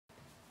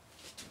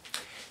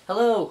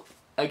Hello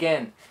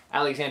again,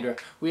 Alexandra.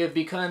 We have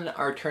begun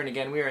our turn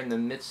again. We are in the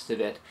midst of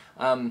it.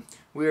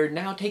 We are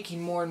now taking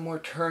more and more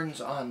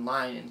turns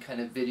online and kind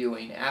of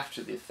videoing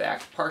after the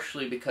fact,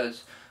 partially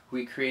because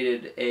we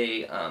created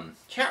a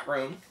chat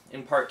room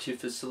in part to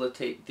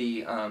facilitate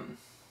the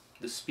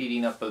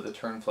speeding up of the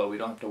turn flow. We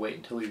don't have to wait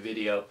until we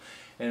video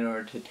in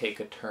order to take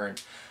a turn.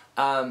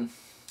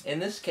 In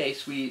this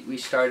case, we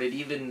started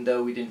even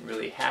though we didn't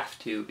really have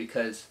to,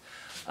 because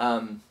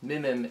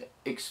Mimim,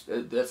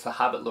 that's the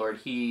Hobbit Lord,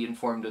 he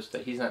informed us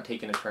that he's not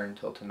taking a turn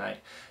until tonight.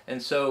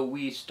 And so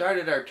we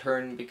started our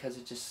turn because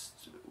it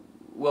just,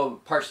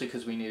 well, partially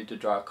because we needed to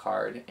draw a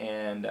card,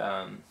 and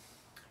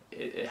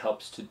it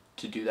helps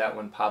to do that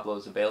when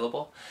Pablo's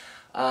available.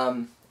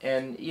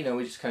 And, you know,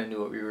 we just kind of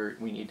knew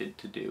what we needed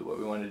to do, what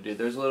we wanted to do.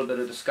 There's a little bit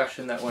of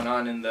discussion that went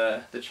on in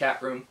the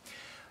chat room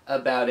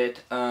about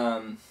it.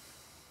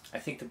 I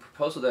think the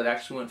proposal that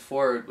actually went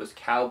forward was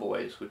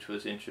Cowboys, which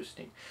was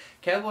interesting.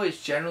 Cowboy is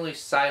generally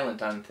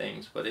silent on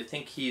things, but I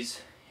think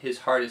his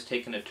heart has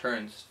taken a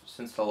turn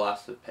since the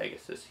loss of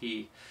Pegasus.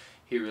 He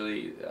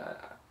really,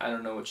 I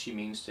don't know what she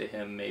means to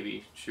him.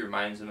 Maybe she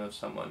reminds him of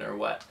someone or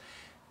what.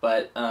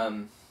 But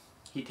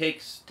he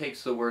takes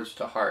the words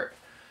to heart,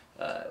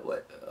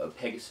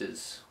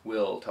 Pegasus'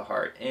 will to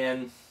heart.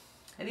 And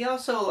he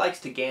also likes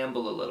to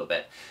gamble a little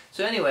bit.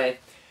 So anyway,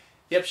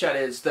 the upshot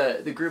is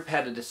the group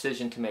had a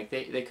decision to make.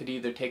 They could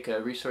either take a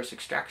resource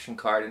extraction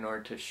card in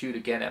order to shoot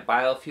again at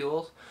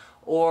biofuels,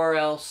 or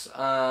else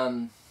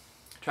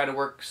try to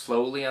work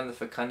slowly on the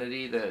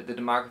fecundity. The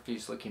demography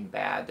is looking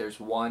bad. There's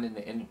 1 in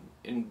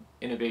the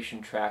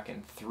innovation track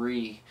and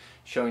 3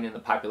 showing in the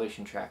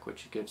population track,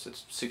 which gives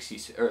us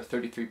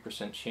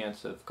 33%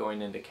 chance of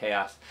going into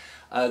chaos.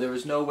 There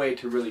was no way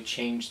to really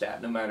change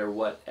that, no matter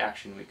what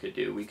action we could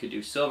do. We could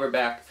do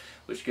Silverback,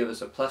 which gives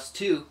us a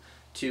 +2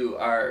 to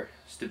our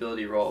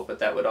stability roll, but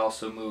that would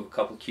also move a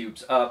couple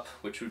cubes up,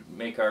 which would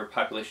make our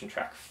population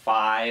track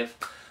 5,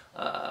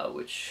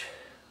 which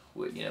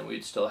would, you know,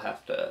 we'd still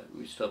have a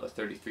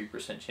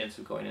 33% chance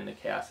of going into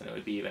chaos, and it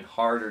would be even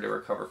harder to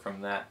recover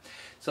from that.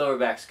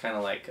 Silverback's kind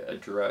of like a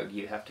drug.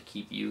 You have to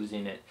keep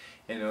using it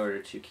in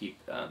order to keep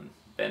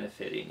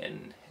benefiting,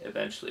 and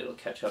eventually it'll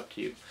catch up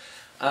to you.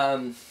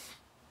 And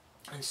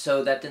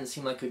so that didn't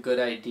seem like a good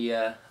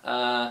idea.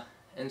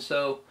 And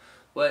so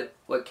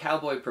what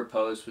Cowboy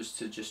proposed was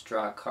to just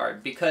draw a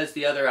card, because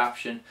the other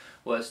option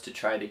was to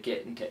try to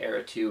get into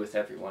Era 2 with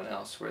everyone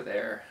else, where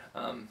they're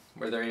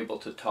able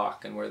to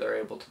talk and where they're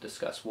able to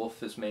discuss. Wolf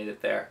has made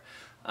it there.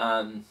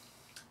 And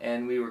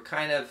we were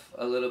kind of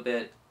a little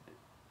bit,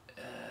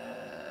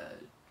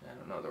 I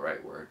don't know the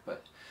right word,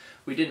 but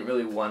we didn't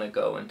really want to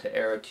go into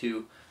Era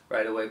 2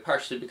 right away,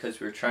 partially because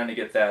we were trying to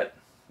get that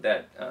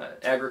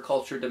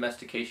agriculture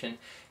domestication.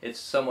 It's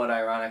somewhat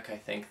ironic, I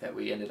think, that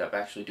we ended up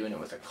actually doing it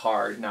with a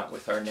card, not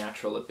with our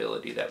natural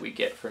ability that we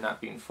get for not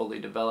being fully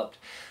developed.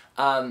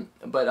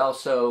 But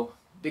also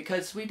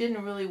because we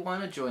didn't really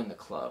want to join the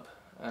club.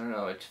 I don't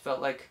know, it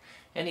felt like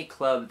any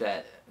club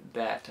that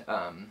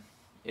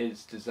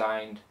is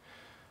designed,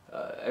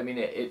 I mean,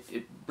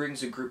 it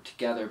brings a group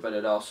together, but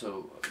it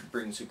also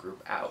brings a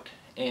group out.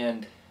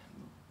 And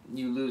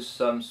you lose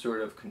some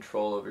sort of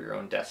control over your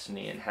own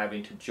destiny and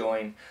having to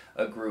join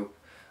a group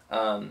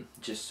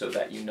just so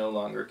that you no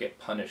longer get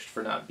punished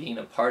for not being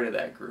a part of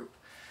that group.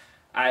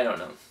 I don't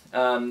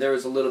know. There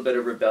was a little bit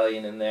of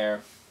rebellion in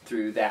there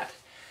through that.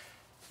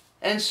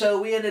 And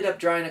so we ended up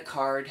drawing a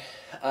card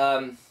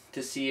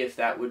to see if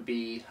that would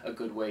be a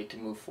good way to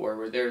move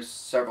forward. There's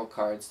several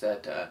cards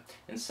that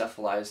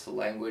encephalize the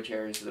language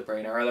areas of the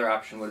brain. Our other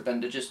option would have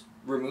been to just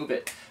remove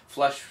it.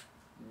 Flush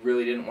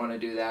really didn't want to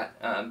do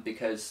that,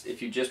 because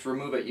if you just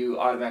remove it, you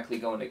automatically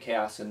go into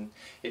chaos. And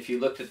if you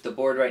looked at the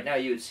board right now,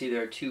 you would see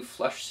there are 2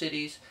 flush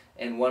cities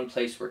and 1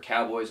 place where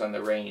Cowboy's on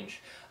the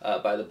range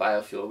by the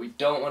biofuel. We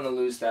don't want to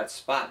lose that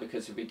spot,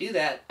 because if we do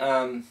that,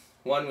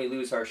 1, we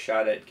lose our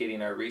shot at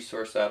getting our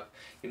resource up.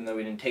 Even though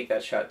we didn't take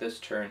that shot this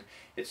turn,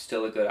 it's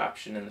still a good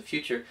option in the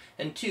future.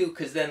 And 2,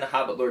 because then the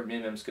Hobbit Lord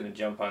Mimim's going to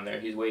jump on there.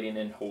 He's waiting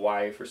in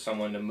Hawaii for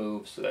someone to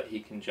move so that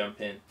he can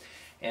jump in.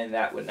 And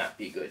that would not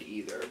be good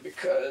either,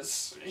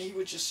 because he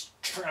would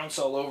just trounce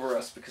all over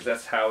us, because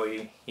that's how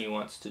he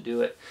wants to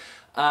do it.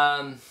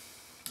 And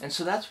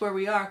so that's where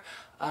we are.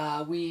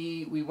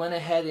 We went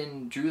ahead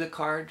and drew the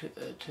card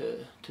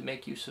to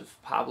make use of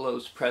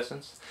Pablo's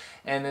presence,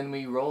 and then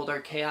we rolled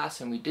our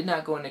chaos, and we did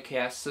not go into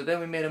chaos. So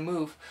then we made a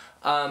move.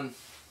 A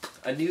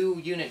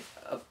new unit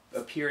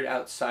appeared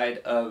outside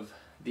of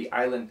the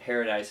island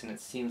paradise, and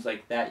it seems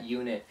like that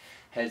unit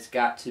has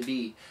got to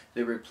be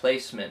the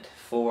replacement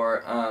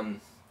for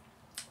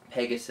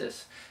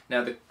Pegasus.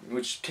 Now,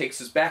 which takes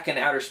us back in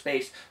outer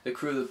space. The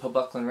crew of the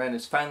Pabluckland Wren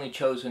has finally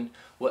chosen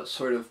what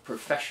sort of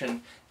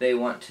profession they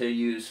want to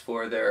use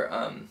for their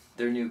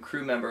new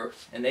crew member,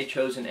 and they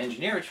chose an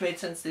engineer, which made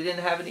sense. They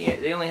didn't have any.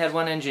 They only had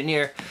 1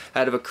 engineer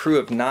out of a crew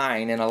of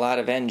 9 and a lot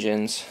of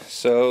engines.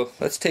 So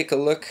let's take a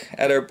look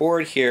at our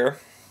board here.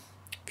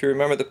 If you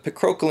remember the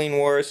Picrocaline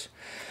Wars,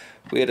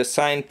 we had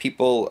assigned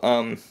people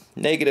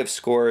negative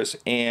scores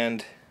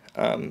and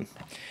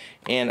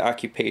and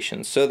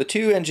occupations. So the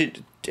two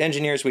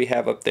engineers we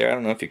have up there, I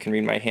don't know if you can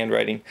read my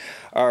handwriting,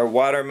 are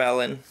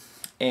Watermelon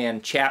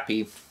and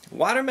Chappie.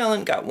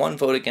 Watermelon got 1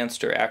 vote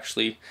against her,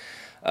 actually,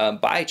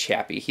 by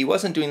Chappie. He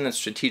wasn't doing this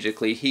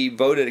strategically. He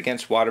voted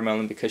against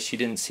Watermelon because she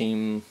didn't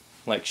seem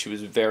like she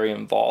was very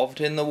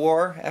involved in the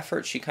war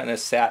effort. She kind of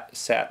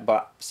sat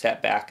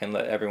back and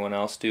let everyone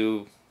else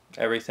do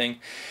everything.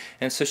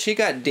 And so she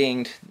got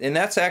dinged, and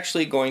that's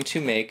actually going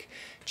to make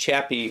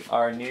Chappie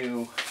our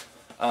new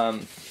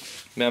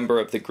member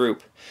of the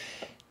group.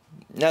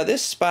 Now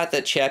this spot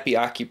that Chappie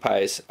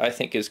occupies, I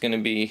think, is going to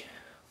be,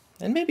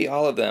 and maybe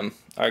all of them,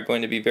 are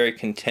going to be very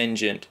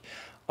contingent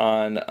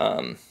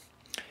on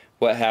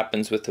what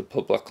happens with the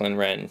PablOrigins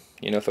Wren.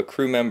 You know, if a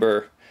crew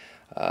member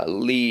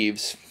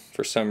leaves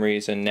for some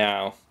reason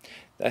now,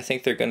 I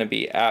think they're going to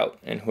be out,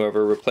 and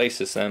whoever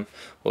replaces them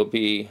will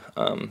be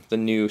the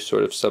new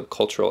sort of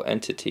subcultural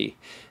entity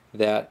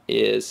that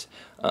is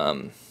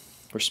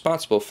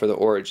responsible for the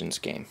Origins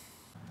game.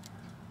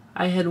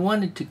 I had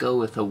wanted to go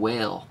with a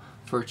whale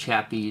for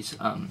Chappie's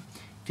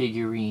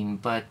figurine,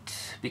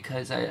 but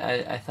because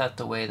I thought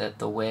the way that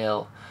the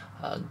whale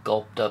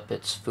gulped up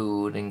its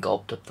food and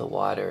gulped up the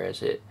water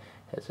as it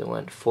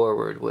went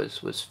forward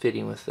was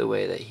fitting with the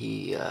way that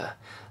he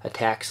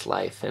attacks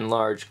life in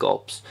large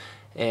gulps,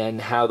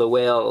 and how the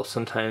whale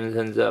sometimes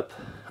ends up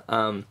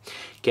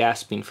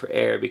gasping for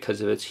air because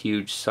of its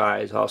huge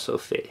size also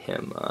fit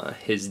him.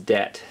 His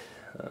debt,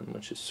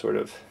 which is sort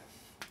of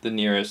the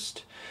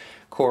nearest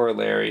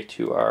corollary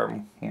to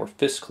our more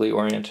fiscally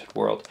oriented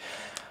world.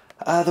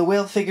 The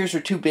whale figures are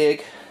too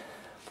big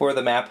for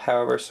the map,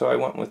 however, so I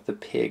went with the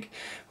pig,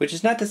 which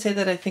is not to say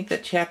that I think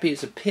that Chappie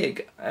is a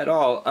pig at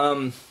all,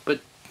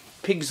 but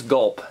pigs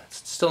gulp.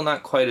 It's still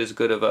not quite as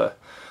good of a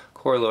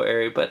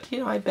corollary, but you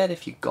know, I bet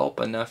if you gulp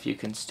enough you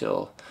can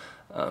still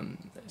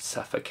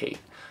suffocate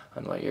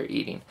on what you're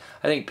eating.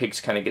 I think pigs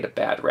kind of get a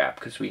bad rap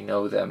because we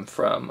know them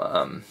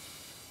from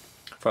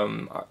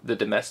the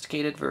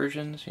domesticated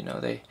versions. You know,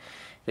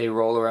 they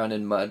roll around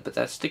in mud, but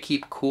that's to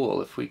keep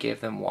cool. If we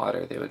gave them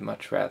water, they would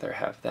much rather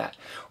have that,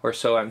 or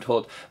so I'm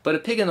told. But a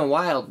pig in the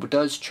wild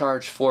does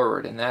charge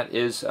forward, and that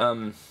is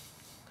a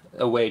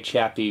way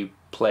Chappie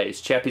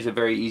plays. Chappie's a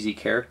very easy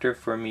character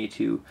for me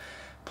to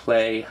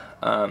play.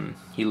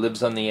 He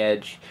lives on the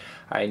edge.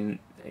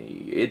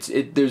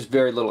 There's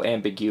very little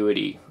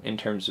ambiguity in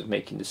terms of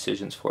making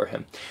decisions for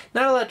him.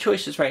 Not a lot of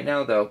choices right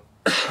now, though.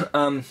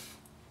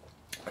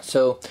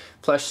 So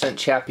Flesh sent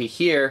Chappie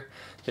here.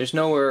 There's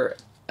nowhere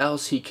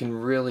else he can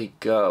really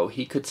go.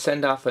 He could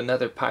send off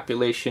another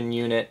population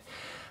unit.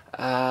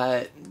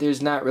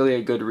 There's not really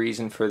a good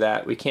reason for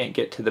that. We can't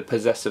get to the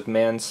possessive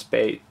man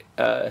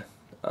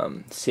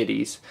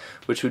cities,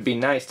 which would be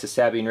nice to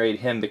Sabine raid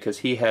him because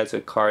he has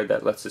a card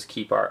that lets us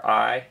keep our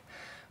eye,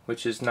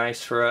 which is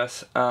nice for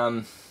us.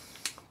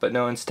 But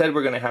no, instead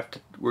we're gonna have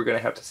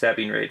to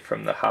Sabine raid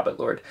from the Hobbit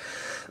Lord.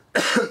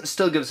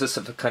 Still gives us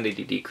a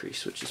fecundity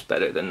decrease, which is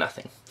better than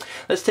nothing.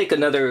 Let's take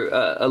another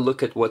a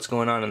look at what's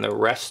going on in the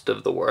rest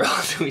of the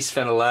world. We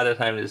spent a lot of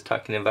time just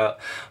talking about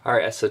our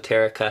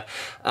esoterica.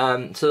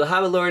 So the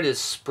Hobbit Lord is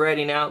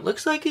spreading out.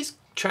 Looks like he's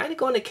trying to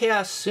go into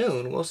chaos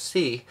soon. We'll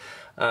see.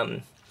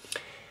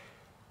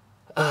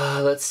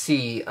 Let's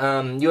see.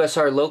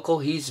 USR local,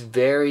 he's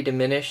very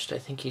diminished. I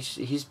think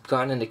he's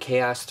gone into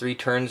chaos 3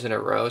 turns in a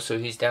row, so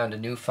he's down to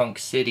New Funk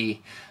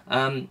City.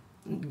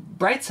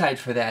 Bright side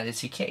for that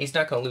is he's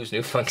not going to lose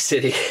New Funk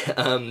City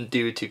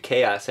due to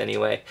chaos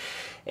anyway,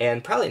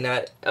 and probably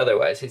not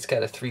otherwise. He's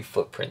got a 3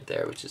 footprint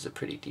there, which is a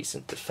pretty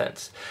decent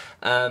defense.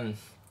 And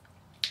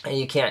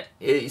you can't,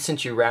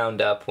 since you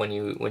round up when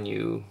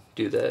you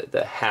do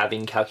the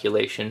halving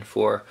calculation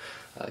for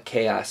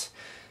chaos.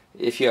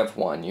 If you have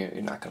 1,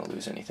 you're not going to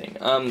lose anything.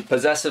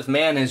 Possessive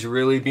man is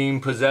really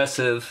being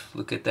possessive.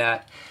 Look at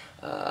that.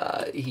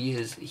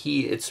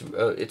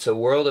 It's a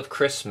world of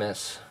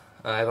Christmas.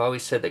 I've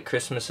always said that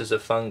Christmas is a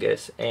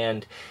fungus,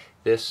 and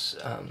this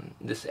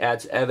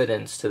adds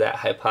evidence to that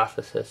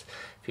hypothesis.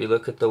 If you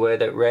look at the way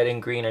that red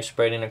and green are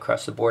spreading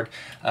across the board,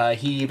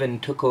 he even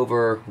took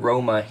over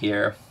Roma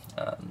here.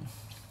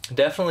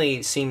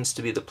 Definitely seems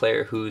to be the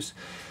player who's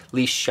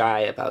least shy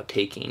about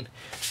taking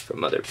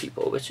from other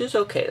people, which is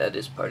okay. That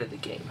is part of the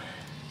game.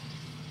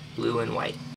 Blue and white.